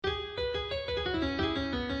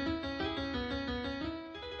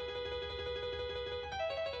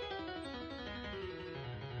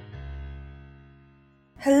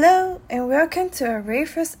Hello and welcome to our very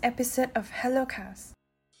first episode of HallowCast.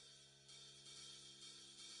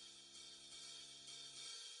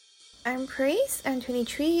 I'm Praise, I'm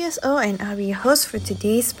 23 years old and I'll be your host for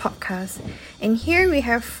today's podcast. And here we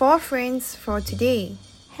have 4 friends for today.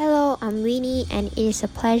 Hello, I'm Winnie and it is a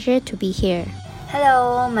pleasure to be here.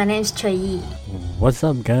 Hello, my name is Yi. What's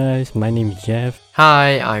up guys, my name is Jeff.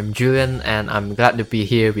 Hi, I'm Julian and I'm glad to be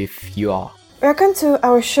here with you all. Welcome to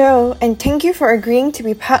our show and thank you for agreeing to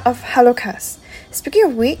be part of HallowCast. Speaking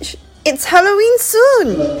of which, it's Halloween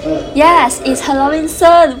soon! Yes, it's Halloween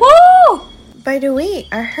soon! Woo! By the way,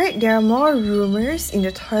 I heard there are more rumors in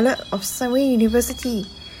the toilet of Sunway University.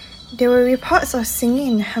 There were reports of singing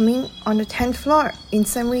and humming on the 10th floor in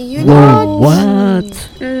Sunway Uni. Whoa,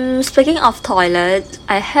 what? Speaking of toilet,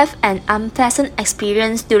 I have an unpleasant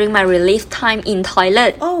experience during my relief time in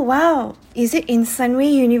toilet. Oh wow! Is it in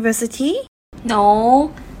Sunway University?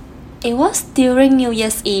 No, it was during New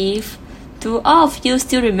Year's Eve. Do all of you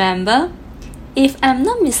still remember? If I'm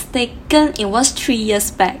not mistaken, it was 3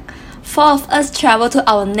 years back. 4 of us traveled to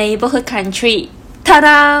our neighborhood country.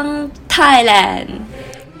 Ta-da! Thailand!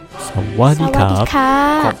 Sawadee Krap.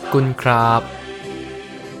 ขอบคุณครับ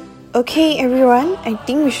Okay everyone, I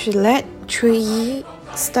think we should let Chui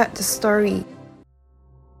start the story.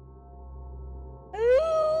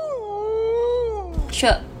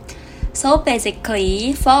 Sure. So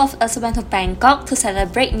basically, 4 of us went to Bangkok to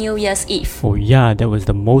celebrate New Year's Eve. Oh yeah, that was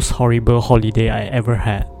the most horrible holiday I ever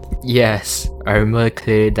had. Yes, I remember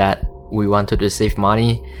clearly that we wanted to save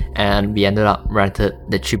money and we ended up rented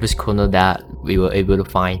the cheapest corner that we were able to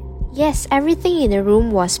find. Yes, everything in the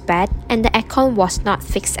room was bad and the aircon was not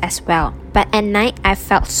fixed as well. But at night, I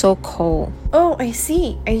felt so cold. Oh, I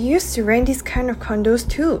see. I used to rent these kind of condos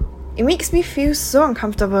too. It makes me feel so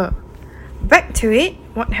uncomfortable. Back to it,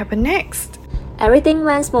 what happened next? Everything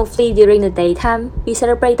went smoothly during the daytime. We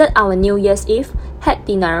celebrated our New Year's Eve, had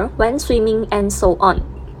dinner, went swimming and so on.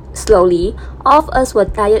 Slowly, all of us were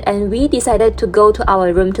tired and we decided to go to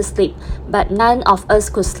our room to sleep, but none of us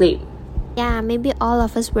could sleep. Yeah, maybe all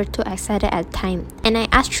of us were too excited at the time. And I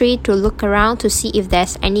asked Tree to look around to see if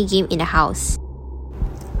there's any game in the house.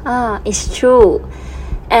 It's true.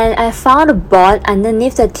 And I found a board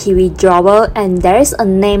underneath the TV drawer and there is a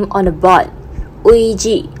name on the board.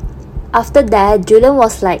 Ouija. After that, Julian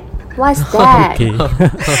was like, "What's that?" Okay.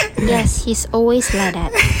 Yes, he's always like that.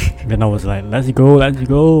 Then I was like, let's go.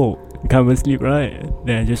 You can't even sleep, right?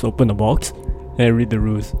 Then I just opened the box and read the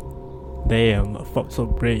rules. Damn, I felt so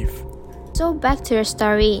brave. So back to your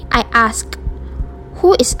story, I asked,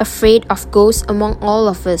 who is afraid of ghosts among all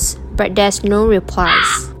of us? But there's no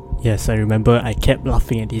replies. Yes, I remember I kept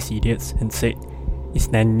laughing at these idiots and said, is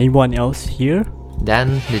there anyone else here?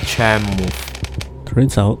 Then the chair moved.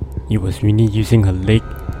 Turns out, it was Winnie using her leg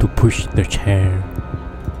to push the chair.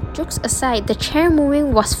 Jokes aside, the chair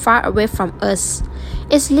moving was far away from us.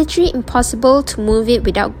 It's literally impossible to move it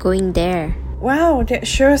without going there. Wow, that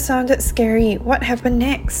sure sounded scary. What happened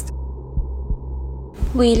next?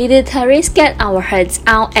 We literally scared our heads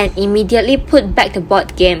out and immediately put back the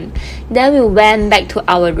board game. Then we went back to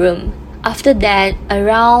our room. After that,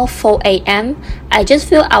 around 4 a.m., I just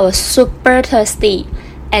feel I was super thirsty.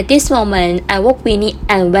 At this moment, I woke Winnie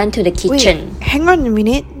and went to the kitchen. Wait, hang on a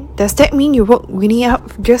minute. Does that mean you woke Winnie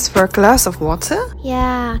up just for a glass of water?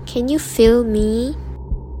 Yeah, can you feel me?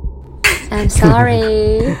 I'm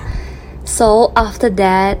sorry. So after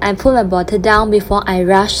that, I put my bottle down before I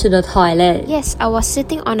rushed to the toilet. Yes, I was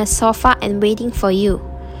sitting on a sofa and waiting for you.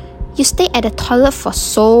 You stayed at the toilet for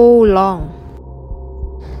so long.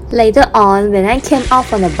 Later on, when I came out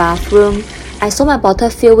from the bathroom, I saw my bottle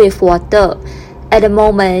filled with water. At the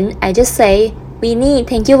moment, I just say, "Winnie,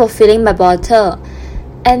 thank you for filling my bottle."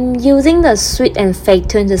 I'm using the sweet and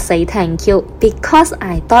fake tone to say thank you because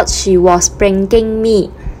I thought she was pranking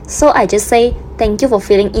me. So I just say, "Thank you for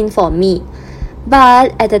filling in for me."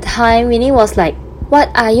 But at the time, Winnie was like,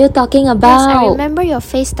 "What are you talking about?" Yes, I remember your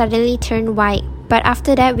face suddenly turned white. But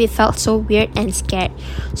after that, we felt so weird and scared.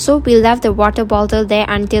 So we left the water bottle there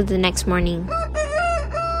until the next morning.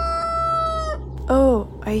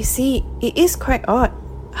 Oh, I see. It is quite odd.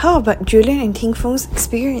 How about Julian and Ting Feng's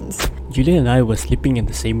experience? Julian and I were sleeping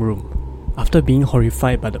in the same room. After being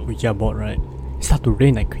horrified by the Ouija board, right? It started to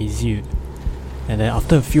rain like crazy. And then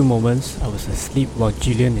after a few moments, I was asleep while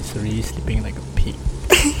Julian is already sleeping like a pig.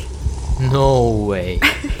 No way.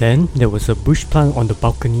 Then there was a bush plant on the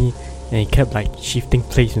balcony and it kept like shifting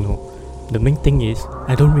place, you know. The main thing is,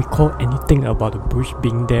 I don't recall anything about the bush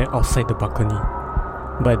being there outside the balcony.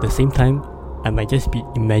 But at the same time, I might just be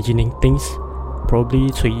imagining things.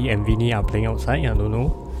 Probably Chui and Vinny are playing outside, I don't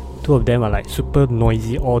know. 2 of them are like super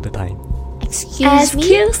noisy all the time.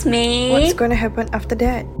 Excuse me? What's gonna happen after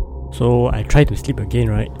that? So I tried to sleep again,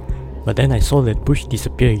 right? But then I saw that bush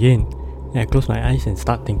disappear again. And I closed my eyes and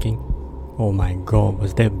start thinking, oh my god,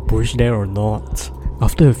 was there a bush there or not?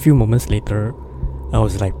 After a few moments later, I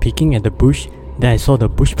was like peeking at the bush. Then I saw the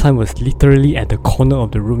bush plant was literally at the corner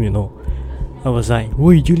of the room, I was like,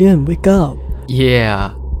 "Oi, Julian, wake up!"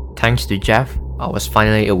 Yeah, thanks to Jeff, I was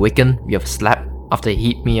finally awakened with a slap after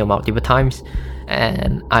he hit me multiple times.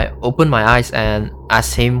 And I opened my eyes and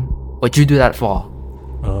asked him, "What'd you do that for?"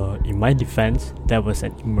 In my defense, that was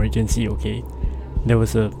an emergency, okay? There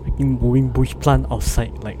was a freaking moving bush plant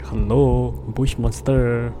outside, like, hello, bush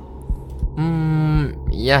monster.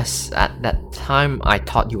 Yes, at that time I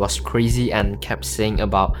thought he was crazy and kept saying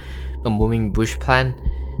about a moving bush plant.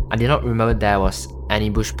 I did not remember there was any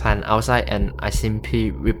bush plant outside, and I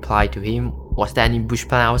simply replied to him, "Was there any bush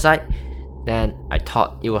plant outside?" Then I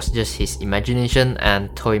thought it was just his imagination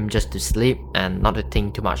and told him just to sleep and not to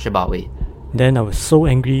think too much about it. Then I was so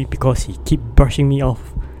angry because he kept brushing me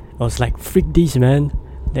off. I was like, freak this, man.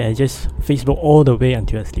 Then I just Facebook all the way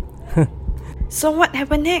until I sleep. So what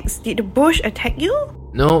happened next? Did the bush attack you?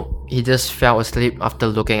 No, he just fell asleep after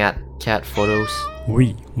looking at cat photos.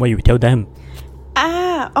 Wait, what you tell them?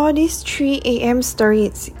 All these 3 a.m.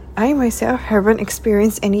 stories. I myself haven't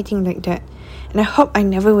experienced anything like that. And I hope I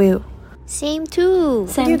never will. Same too.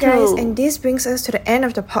 Thank you guys, and this brings us to the end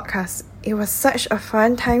of the podcast. It was such a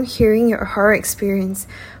fun time hearing your horror experience.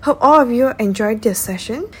 Hope all of you enjoyed this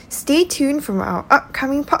session. Stay tuned for our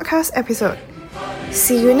upcoming podcast episode.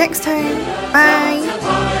 See you next time.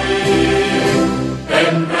 Bye.